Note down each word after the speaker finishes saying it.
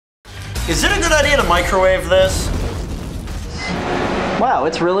Is it a good idea to microwave this? Wow,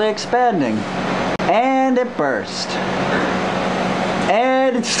 it's really expanding. And it burst.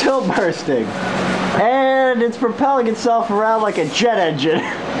 And it's still bursting. And it's propelling itself around like a jet engine.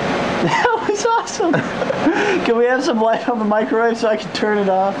 That was awesome. Can we have some light on the microwave so I can turn it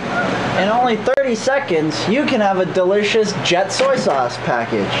off? In only 30 seconds, you can have a delicious jet soy sauce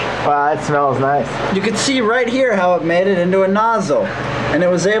package. Wow, that smells nice. You can see right here how it made it into a nozzle. And it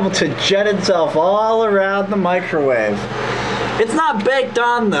was able to jet itself all around the microwave. It's not baked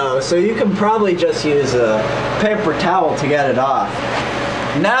on though, so you can probably just use a paper towel to get it off.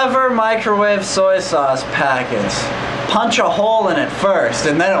 Never microwave soy sauce packets. Punch a hole in it first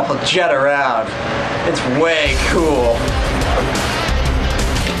and then it'll jet around. It's way cool.